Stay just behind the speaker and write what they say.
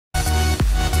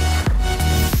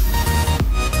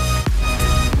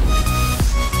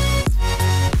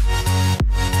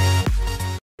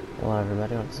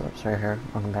So it's right here.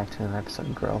 Welcome back to another episode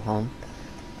of Grow Home.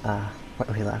 Where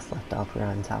we last left off, we were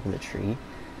on top of the tree,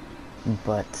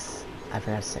 but I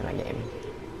forgot to save my game,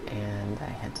 and I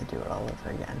had to do it all over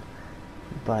again.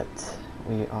 But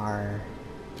we are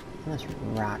in this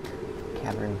rock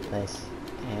cavern place,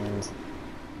 and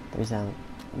the reason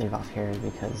I leave off here is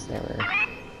because there were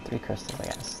 3 crystals, I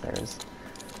guess. There's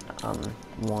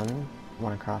one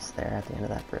across there at the end of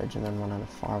that bridge, and then one on the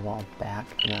far wall back,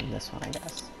 and then this one, I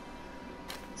guess.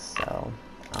 So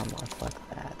I'll collect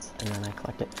that, and then I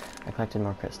collected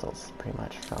more crystals pretty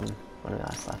much from when we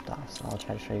last left off, so I'll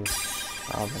try to show you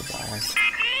where all those are,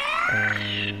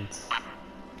 and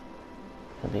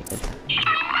it'll be a good time.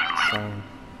 So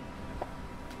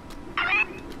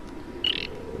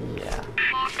yeah,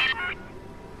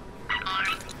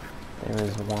 there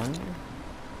was one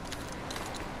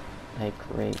like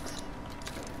right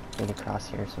across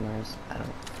here somewhere. I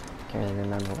can't really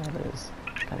remember where it is.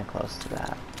 Kind of close to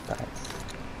that, but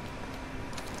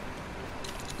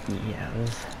yeah, it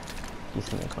was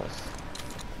decently close.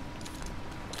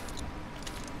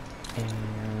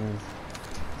 And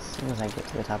as soon as I get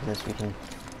to the top of this, we can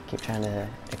keep trying to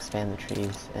expand the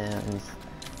trees and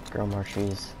grow more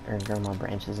trees, or grow more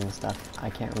branches and stuff. I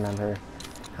can't remember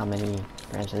how many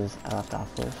branches I left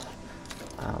off with.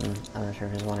 I'm not sure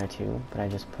if it was 1 or 2, but I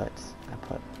put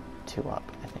 2 up.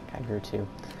 I think I grew 2.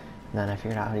 And then I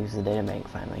figured out how to use the data bank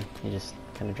finally. You just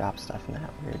kind of drop stuff in that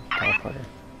weird teleporter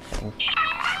thing,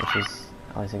 which is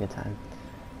always a good time.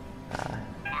 I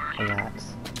got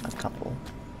a couple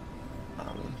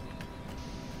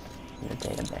in the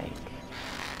data bank.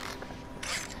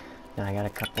 Now I got a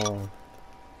couple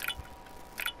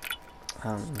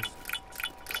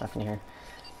stuff in here.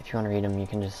 If you want to read them, you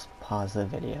can just pause the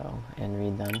video and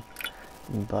read them.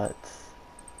 But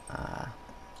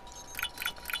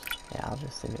yeah, I'll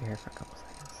just leave it here for a couple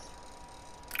seconds.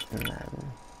 And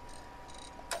then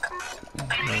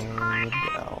there we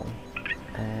go.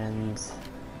 And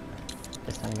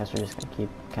this time I guess we're just gonna keep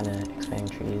kinda expanding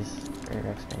trees, or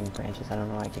expanding branches. I don't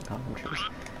know why I keep calling them trees.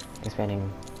 Expanding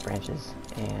branches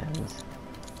and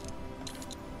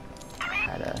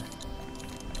try to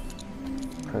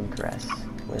progress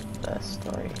with the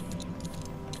story.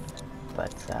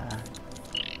 But I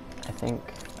think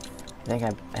I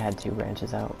had 2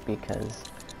 branches out because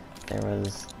there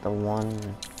was the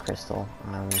one crystal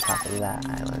on top of that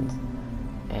island,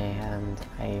 and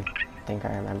I think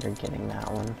I remember getting that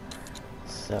one.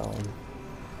 So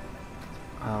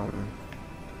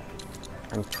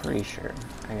I'm pretty sure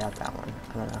I got that one.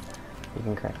 I don't know. You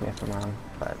can correct me if I'm wrong,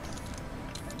 but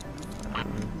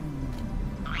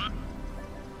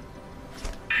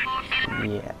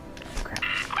yeah. Crap.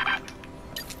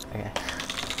 Okay.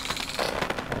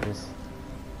 That was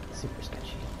super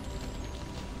sketchy.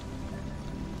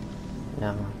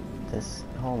 No, this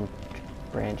whole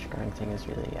branch growing thing is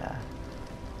really kind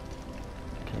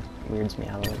of weirds me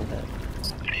out a little bit.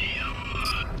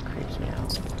 Creeps me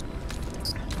out. Is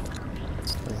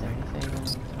there anything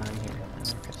on here?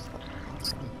 Another crystal.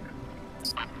 Awesome.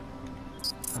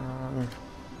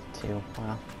 2.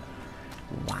 Wow.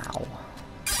 Wow.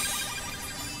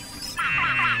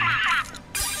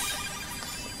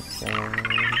 There we go.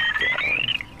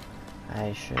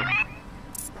 I should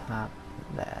pop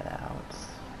that out.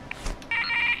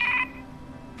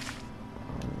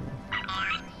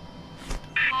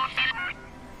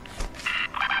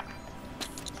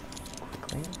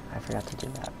 Quickly. I forgot to do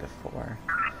that before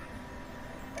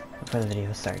the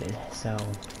video started, so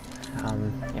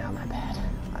yeah, my bad.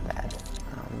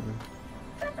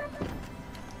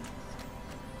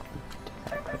 Do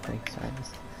that quickly. Sorry, I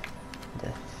just had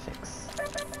to fix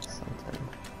something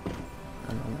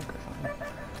on the microphone.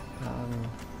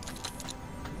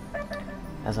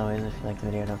 As always, if you like the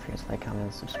video, don't forget to like, comment,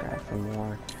 and subscribe for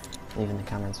more. Leave in the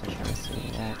comments what you want to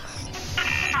see next.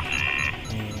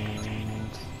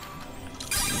 And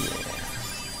yeah.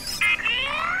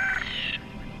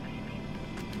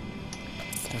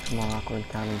 Time for more awkward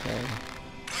commentary.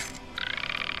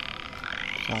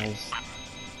 It's always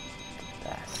the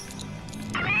best.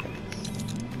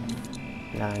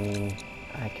 No, I mean,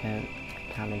 I can't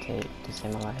commentate to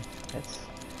save my life. It's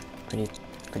pretty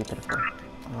pitiful.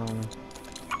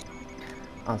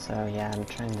 Also, yeah, I'm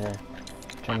trying to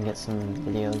get some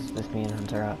videos with me and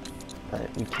Hunter up, but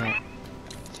we can't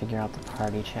figure out the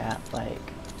party chat.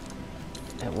 Like,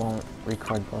 it won't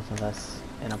record both of us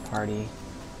in a party.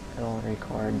 It'll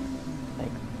record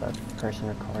like the person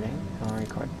recording. It won't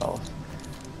record both.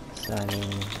 So I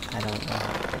mean, I don't know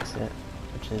how to fix it,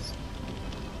 which is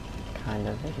kind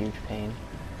of a huge pain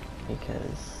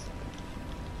because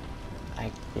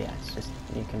yeah, it's just,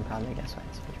 you can probably guess why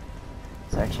it's huge.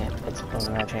 It's our channel. It's both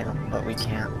of our channel, but we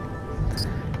can't.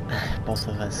 Both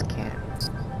of us can't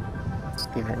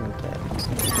even get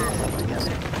it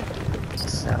together.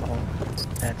 So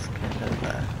that's kind of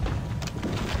a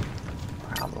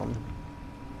problem.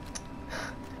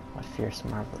 What fierce,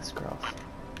 marvelous growth.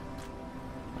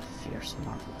 What fierce,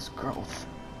 marvelous growth.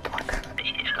 Come on,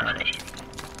 grab it.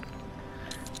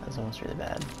 That was almost really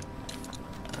bad.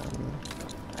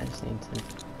 I just need to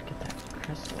get that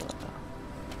crystal though.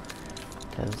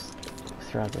 Because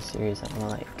throughout the series I want to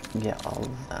like get all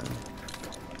of them.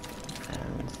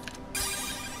 And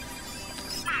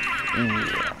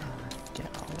yeah, get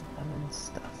all of them and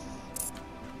stuff.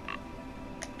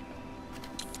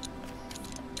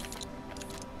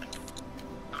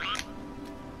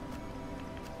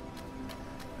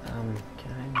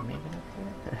 Can I make it up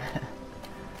here?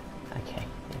 Okay.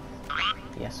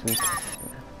 Yes, we can.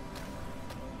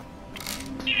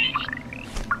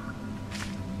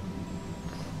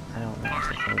 I don't know what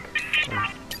to think of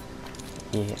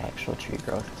the actual tree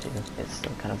growth too. It's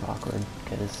still kind of awkward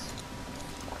because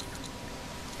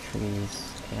trees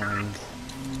and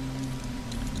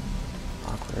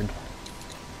awkward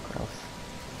growth.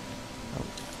 Oh,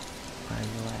 by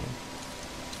the way.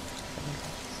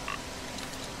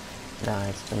 No,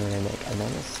 it's been really big. I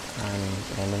noticed on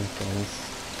random things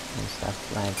and stuff,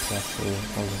 like PS3,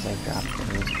 will just like drop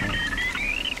things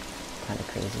kind of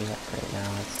crazy. Like right now,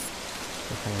 it's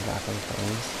kind of dropping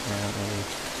things, and I don't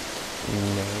really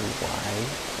know why.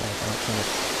 Like I don't think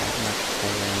it's that much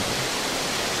for random,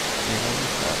 you know,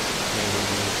 but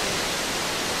maybe.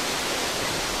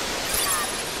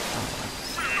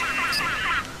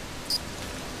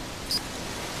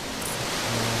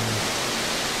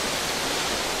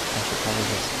 Probably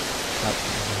just cut the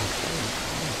whole thing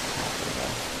half of the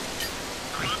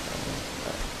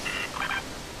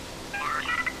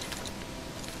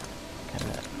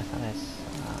kinda, I thought I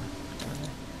saw another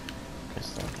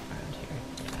crystal around here.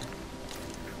 Yeah.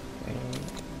 Right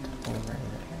over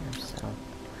there, so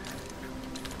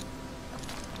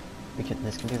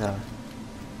this could be the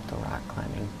rock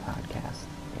climbing podcast,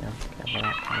 you know, the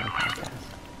rock climbing podcast.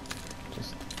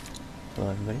 Just hello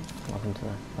everybody, welcome to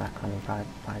the Rock Climbing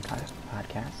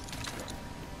Podcast.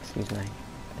 Excuse my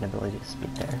inability to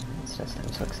speak there, it's just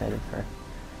I'm so excited for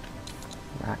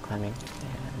rock climbing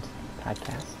and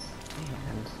podcasts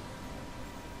and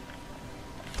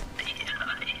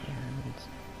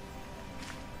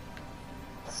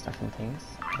stuff and things,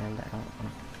 and I don't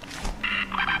know.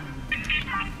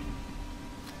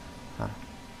 Huh.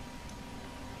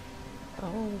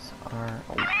 Those are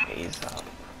a ways up.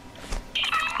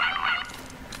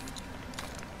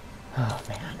 Oh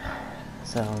man,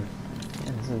 so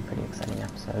yeah, this is a pretty exciting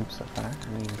episode so far. I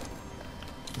mean,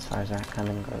 as far as rock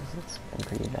climbing goes, it's been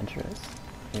pretty adventurous,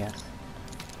 I guess.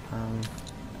 I don't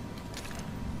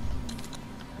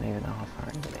even know how far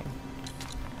I'm getting.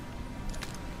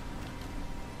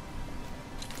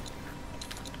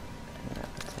 And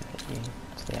that's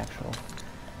it's the actual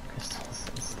crystals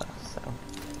and stuff, so.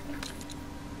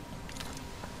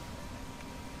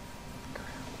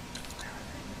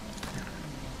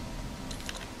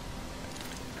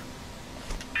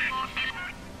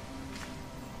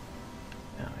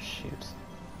 Shoot.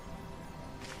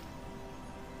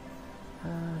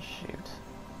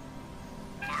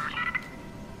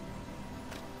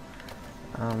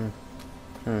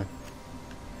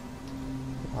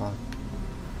 Well,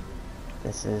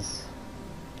 this is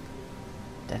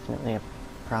definitely a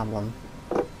problem.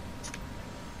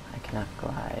 I cannot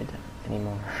glide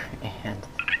anymore, and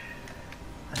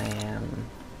I am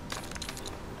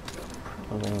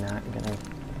probably not gonna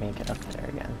make it up there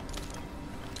again.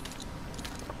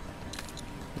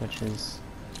 Which is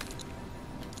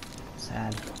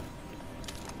sad.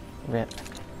 Rip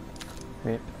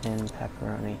in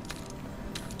pepperoni.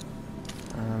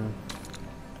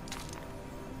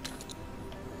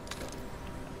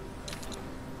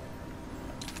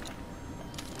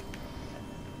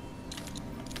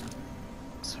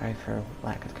 Sorry for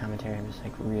lack of commentary, I'm just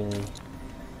like really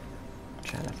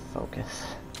trying to focus.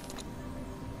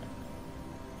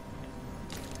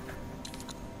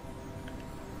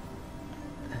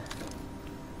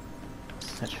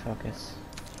 Such focus.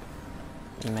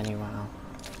 Many wow.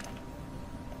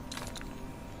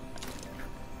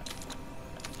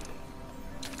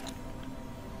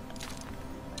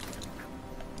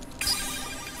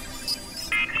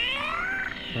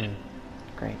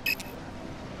 Great.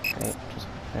 Great. Just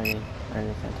very,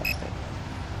 very fantastic.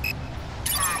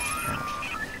 Ouch.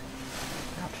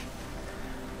 Ouch.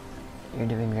 You're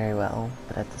doing very well,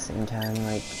 but at the same time,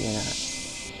 like, you're not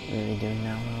really doing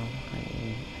that well. I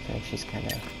mean, I feel like she's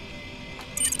kind of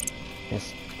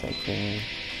just like being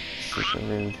super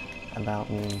rude about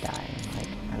me dying. Like,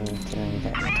 I'm feeling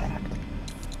very attacked,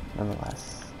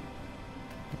 nonetheless.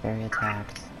 Very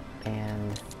attacked,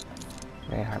 and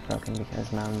very heartbroken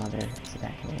because my own mother is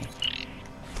attacking me.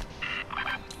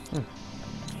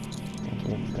 Thank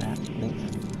you for that.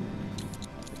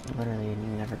 You've literally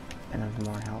never been of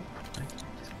more help. Why can't I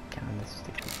just get on this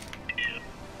stupid...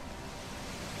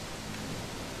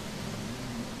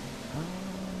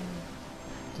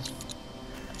 Just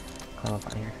climb up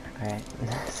on here. Alright,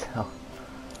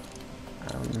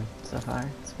 so far,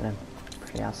 it's been a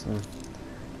pretty awesome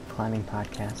climbing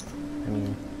podcast. I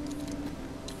mean,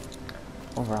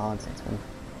 overall, I'd say it's been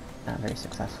not very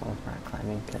successful rock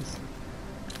climbing, because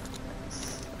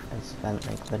I've spent,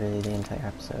 like, literally the entire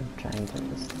episode trying to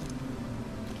just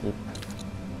keep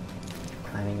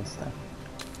climbing and stuff.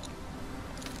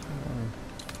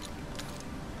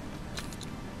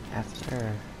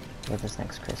 After I get this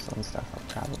next crystal and stuff, I'll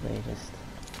probably just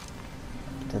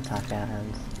to the top down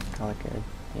and call it good,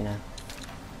 you know?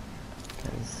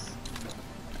 Because,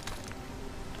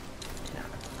 you know,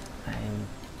 I'm...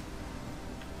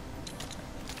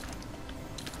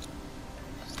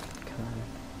 Just, come on.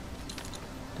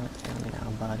 Don't fail me now,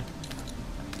 bud.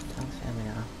 Don't fail me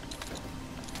now.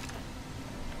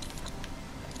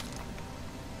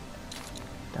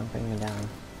 Don't bring me down.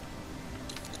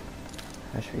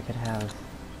 I wish we could have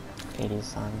 80s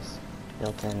songs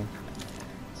built in,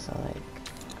 so like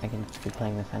I can be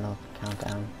playing the final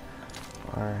countdown,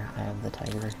 or I have the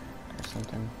tiger or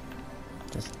something.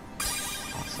 Just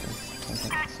awesome.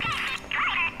 Something awesome.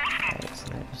 Alright, so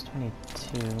there's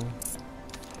 22.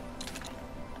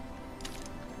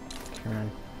 Come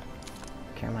on.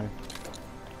 Come on.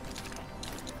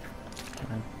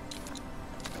 Come on.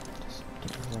 Just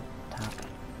get to the top.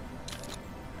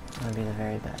 I want to be the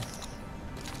very best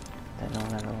that no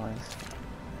one ever was.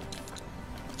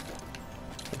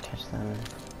 If you catch them,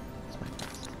 it's my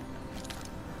best.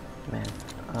 Man,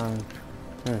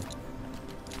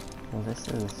 well, this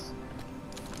is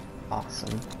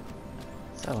awesome.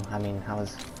 So, I mean,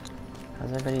 how's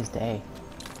everybody's day?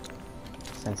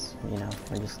 Since, you know,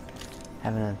 we're just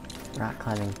having a rock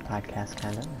climbing podcast,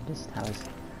 kind of. Just how's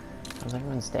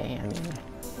everyone's day? I mean,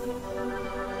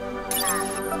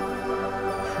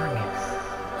 fungus.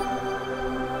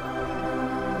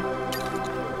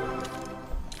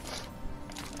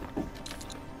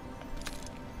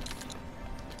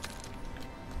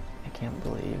 I can't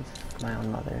believe my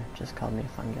own mother just called me a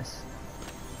fungus.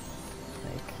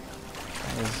 Like,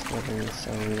 that is literally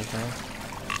so rude of her,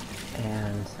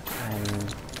 and I'm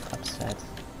upset.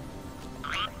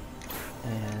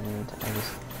 And I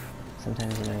just,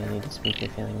 sometimes, you know, you need to speak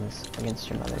your feelings against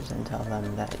your mothers and tell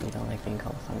them that you don't like being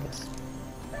called a fungus.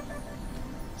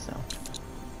 So,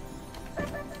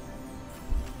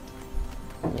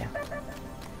 yeah.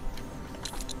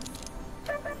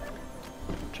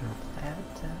 Drop that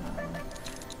down.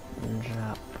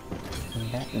 Drop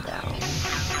that down.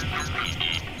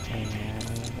 And,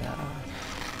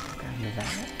 grab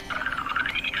that.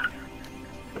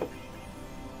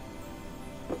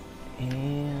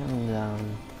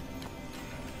 And,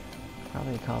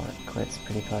 probably call it quits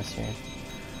pretty close here.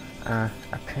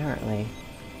 Apparently...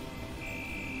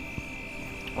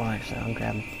 Well, actually, I'll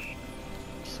grab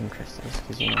some crystals,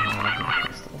 because you know how I love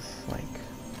crystals. Like,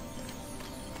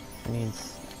 who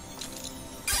needs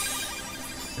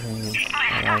a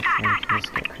life when you can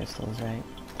just get crystals, right?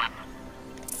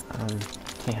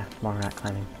 Yeah, more rock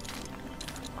climbing.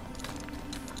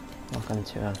 Welcome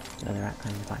to another rock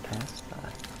climbing podcast.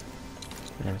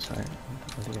 My name's Sawyer.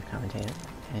 I'll be your commentator.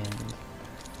 And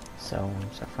so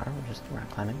far we're just rock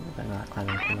climbing. We've been rock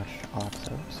climbing pretty much all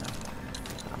episodes, so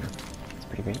it's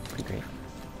pretty great,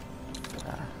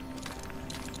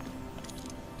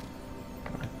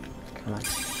 come on,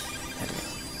 there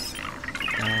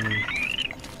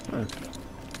we go.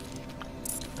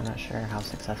 I'm not sure how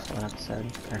successful an episode,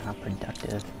 or how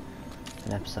productive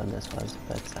an episode this was,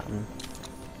 but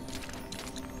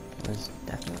it was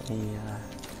definitely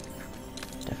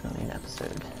an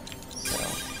episode. So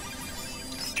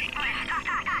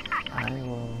I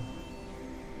will...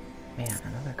 Man,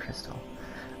 another crystal.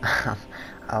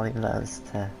 I'll leave those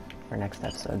for next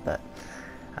episode, but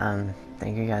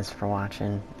thank you guys for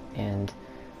watching, and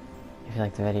if you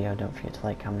like the video, don't forget to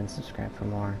like, comment, and subscribe for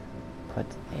more. Put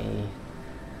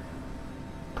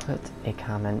a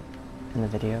comment in the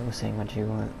video saying what you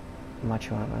want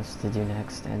us to do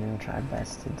next, and we'll try our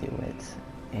best to do it.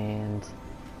 And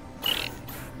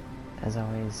as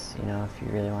always, you know, if you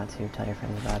really want to, tell your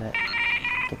friends about it,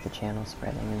 get the channel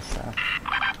spreading and stuff.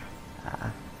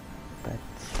 But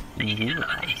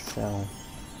yeah, so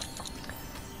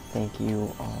thank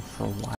you all for watching.